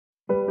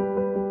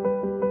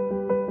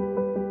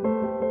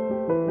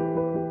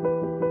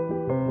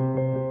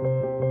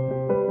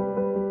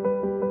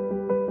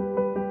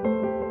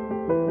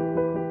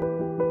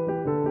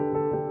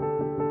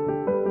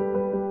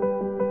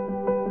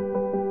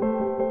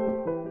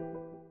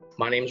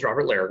My name is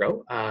Robert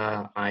Lerrigo.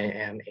 I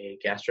am a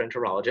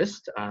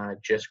gastroenterologist,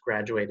 just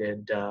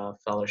graduated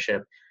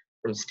fellowship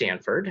from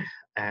Stanford,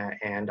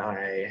 and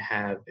I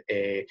have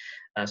a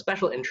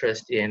special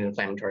interest in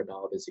inflammatory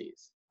bowel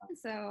disease.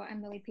 So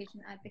I'm the lead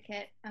patient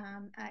advocate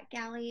at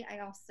Gali. I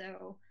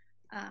also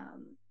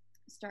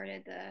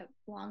started the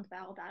Blonde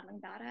Bowel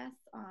Battling Badass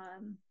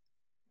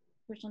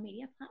social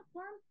media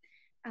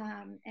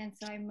platform. And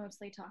so I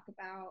mostly talk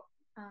about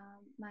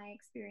my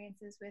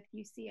experiences with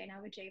UC. I now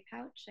have a J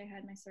pouch. I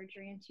had my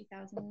surgery in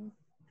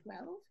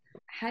 2012.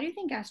 How do you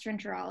think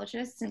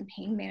gastroenterologists and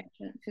pain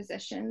management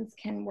physicians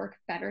can work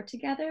better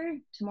together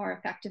to more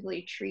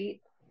effectively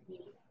treat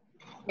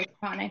the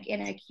chronic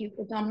and acute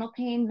abdominal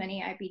pain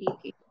many IBD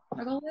patients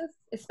struggle with,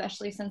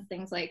 especially since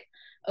things like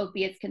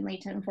opiates can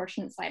lead to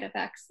unfortunate side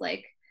effects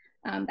like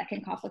that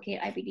can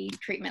complicate IBD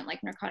treatment,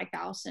 like narcotic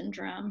bowel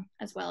syndrome,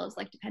 as well as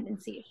like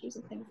dependency issues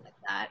and things like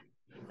that.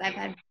 I've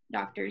had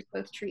doctors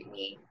both treat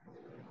me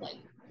like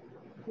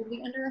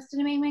really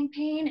underestimating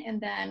pain, and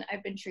then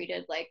I've been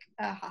treated like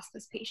a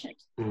hospice patient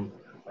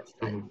with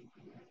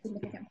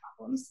significant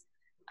problems.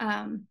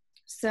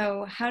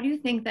 So how do you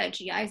think that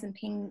GIs and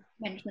pain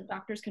management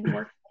doctors can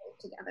work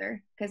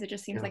together? Because it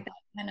just seems like that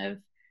kind of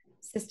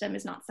system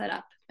is not set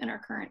up in our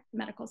current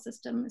medical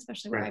system,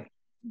 especially where I'm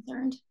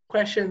concerned.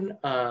 Question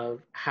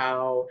of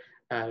how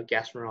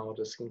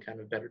gastroenterologists can kind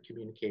of better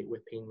communicate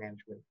with pain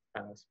management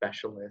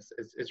specialists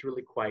is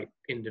really quite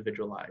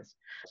individualized.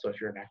 So if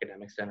you're an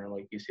academic center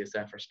like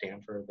UCSF or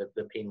Stanford,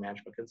 the pain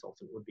management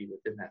consultant would be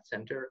within that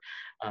center.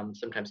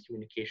 Sometimes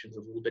communication is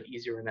a little bit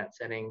easier in that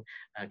setting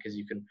because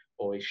you can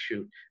always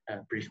shoot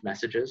brief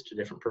messages to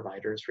different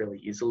providers really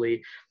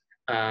easily.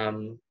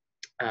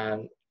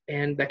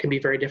 And that can be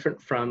very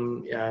different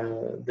from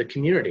the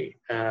community,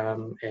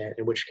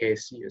 in which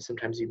case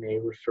sometimes you may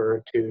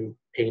refer to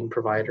pain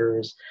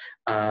providers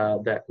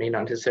that may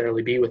not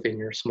necessarily be within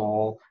your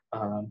small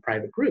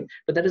private group.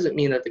 But that doesn't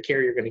mean that the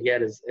care you're going to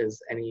get is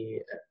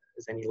any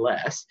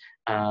less.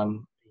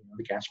 The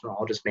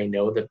gastroenterologist may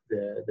know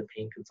the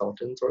pain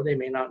consultants, or they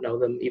may not know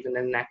them even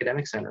in an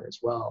academic center as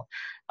well.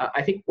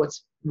 I think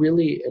what's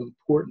really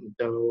important,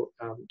 though,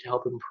 to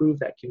help improve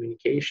that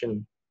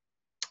communication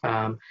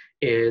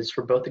is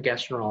for both the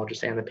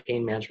gastroenterologist and the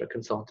pain management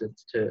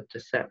consultants to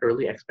set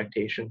early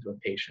expectations with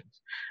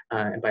patients.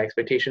 And by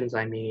expectations,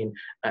 I mean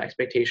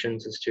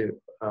expectations as to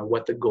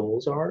what the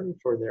goals are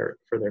for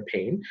their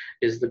pain.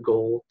 Is the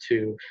goal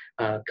to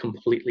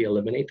completely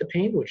eliminate the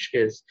pain, which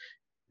is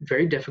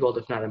very difficult,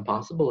 if not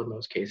impossible in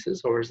most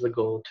cases, or is the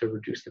goal to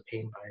reduce the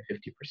pain by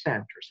 50%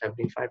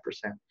 or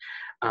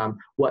 75%?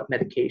 What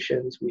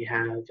medications we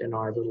have in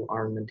our little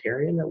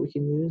armamentarium that we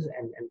can use,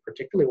 and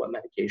particularly what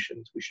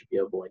medications we should be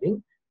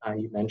avoiding.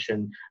 You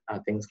mentioned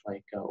things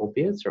like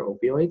opiates or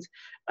opioids,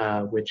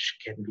 which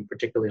can be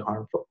particularly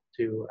harmful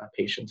to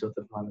patients with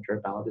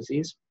inflammatory bowel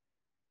disease.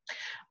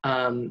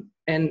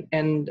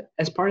 And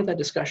as part of that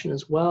discussion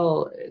as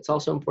well, it's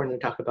also important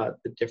to talk about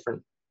the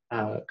different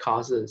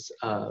causes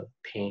of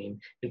pain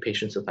in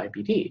patients with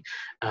IBD.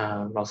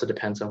 It also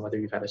depends on whether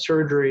you've had a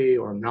surgery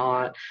or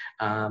not.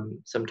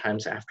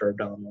 Sometimes after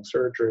abdominal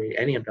surgery,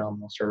 any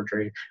abdominal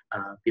surgery,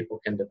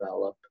 people can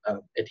develop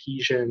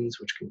adhesions,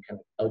 which can kind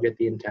of tug at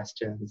the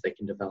intestines. They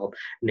can develop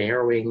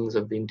narrowings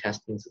of the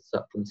intestines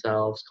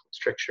themselves, called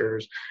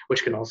strictures,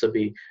 which can also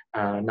be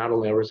not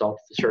only a result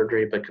of the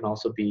surgery, but can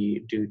also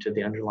be due to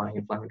the underlying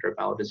inflammatory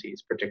bowel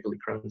disease, particularly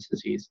Crohn's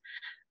disease.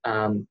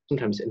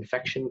 Sometimes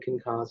infection can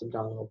cause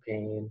abdominal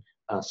pain,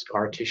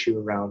 scar tissue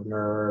around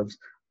nerves,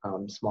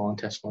 small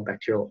intestinal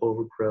bacterial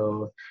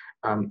overgrowth,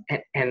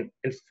 and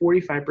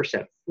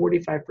 45%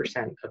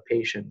 of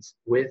patients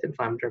with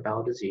inflammatory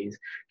bowel disease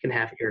can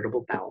have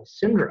irritable bowel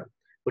syndrome,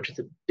 which is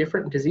a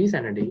different disease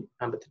entity,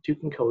 but the two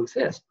can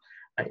coexist.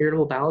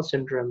 Irritable bowel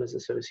syndrome is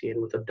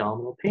associated with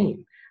abdominal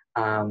pain,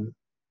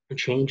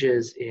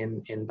 changes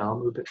in bowel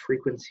movement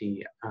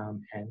frequency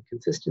and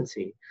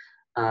consistency.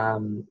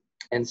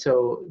 And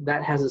so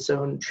that has its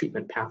own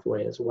treatment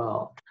pathway as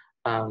well.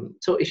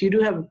 So if you do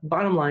have,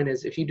 bottom line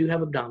is, if you do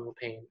have abdominal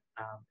pain,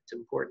 it's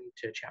important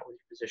to chat with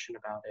your physician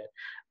about it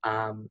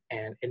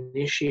and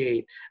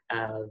initiate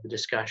the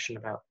discussion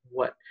about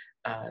what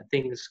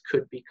things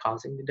could be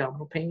causing the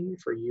abdominal pain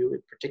for you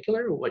in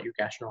particular, or what your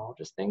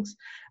gastroenterologist thinks.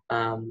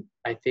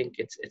 I think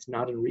it's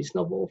not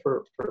unreasonable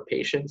for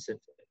patients if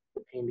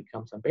the pain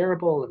becomes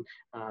unbearable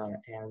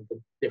and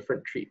the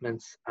different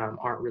treatments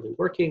aren't really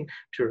working,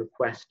 to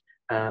request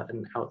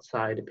an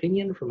outside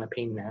opinion from a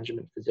pain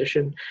management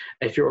physician.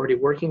 If you're already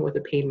working with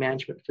a pain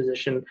management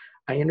physician,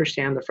 I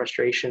understand the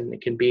frustration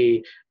it can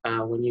be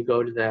when you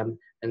go to them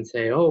and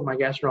say, oh, my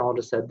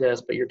gastroenterologist said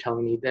this, but you're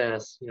telling me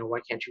this, why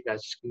can't you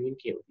guys just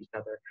communicate with each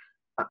other?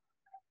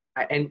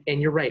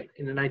 And you're right,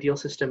 in an ideal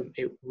system,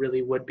 it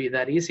really would be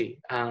that easy.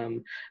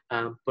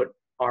 But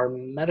our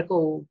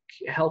medical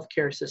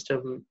healthcare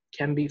system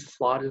can be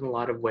flawed in a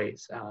lot of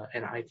ways.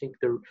 And I think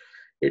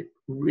it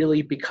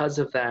really, because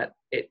of that,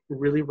 it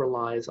really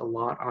relies a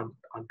lot on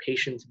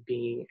patients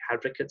being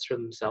advocates for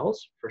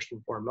themselves, first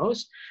and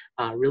foremost,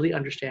 really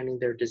understanding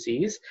their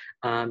disease,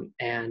 and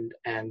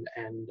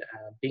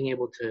being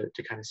able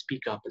to kind of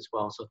speak up as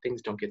well, so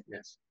things don't get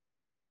missed.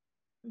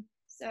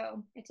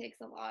 So it takes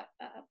a lot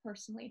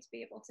personally to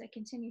be able to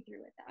continue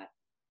through with that.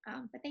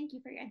 But thank you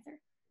for your answer.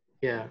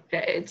 Yeah,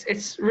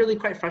 it's really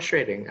quite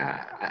frustrating.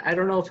 I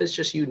don't know if it's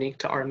just unique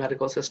to our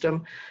medical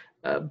system,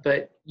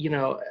 but you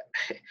know,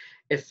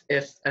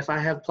 if I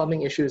have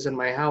plumbing issues in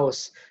my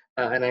house,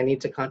 and I need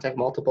to contact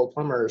multiple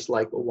plumbers,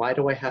 like, why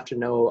do I have to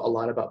know a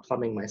lot about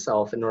plumbing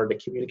myself in order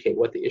to communicate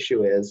what the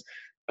issue is?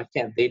 Why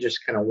can't they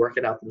just kind of work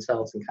it out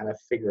themselves and kind of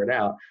figure it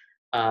out?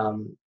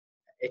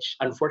 It's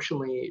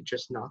unfortunately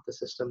just not the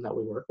system that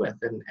we work with.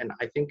 And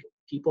I think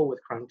people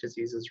with chronic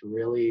diseases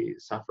really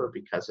suffer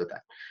because of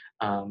that.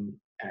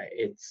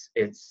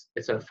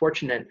 It's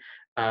unfortunate,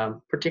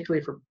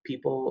 particularly for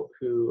people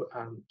who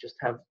just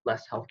have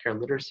less healthcare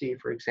literacy,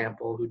 for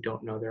example, who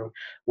don't know their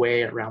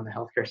way around the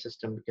healthcare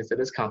system, because it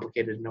is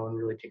complicated. No one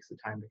really takes the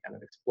time to kind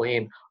of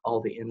explain all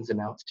the ins and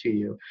outs to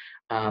you.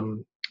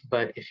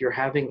 But if you're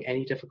having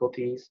any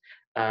difficulties,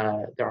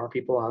 there are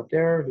people out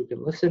there who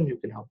can listen, who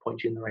can help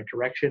point you in the right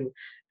direction.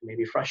 It may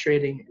be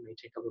frustrating, it may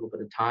take a little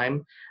bit of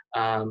time,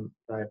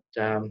 but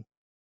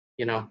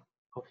you know,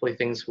 hopefully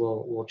things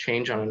will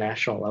change on a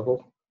national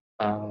level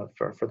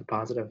for the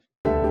positive.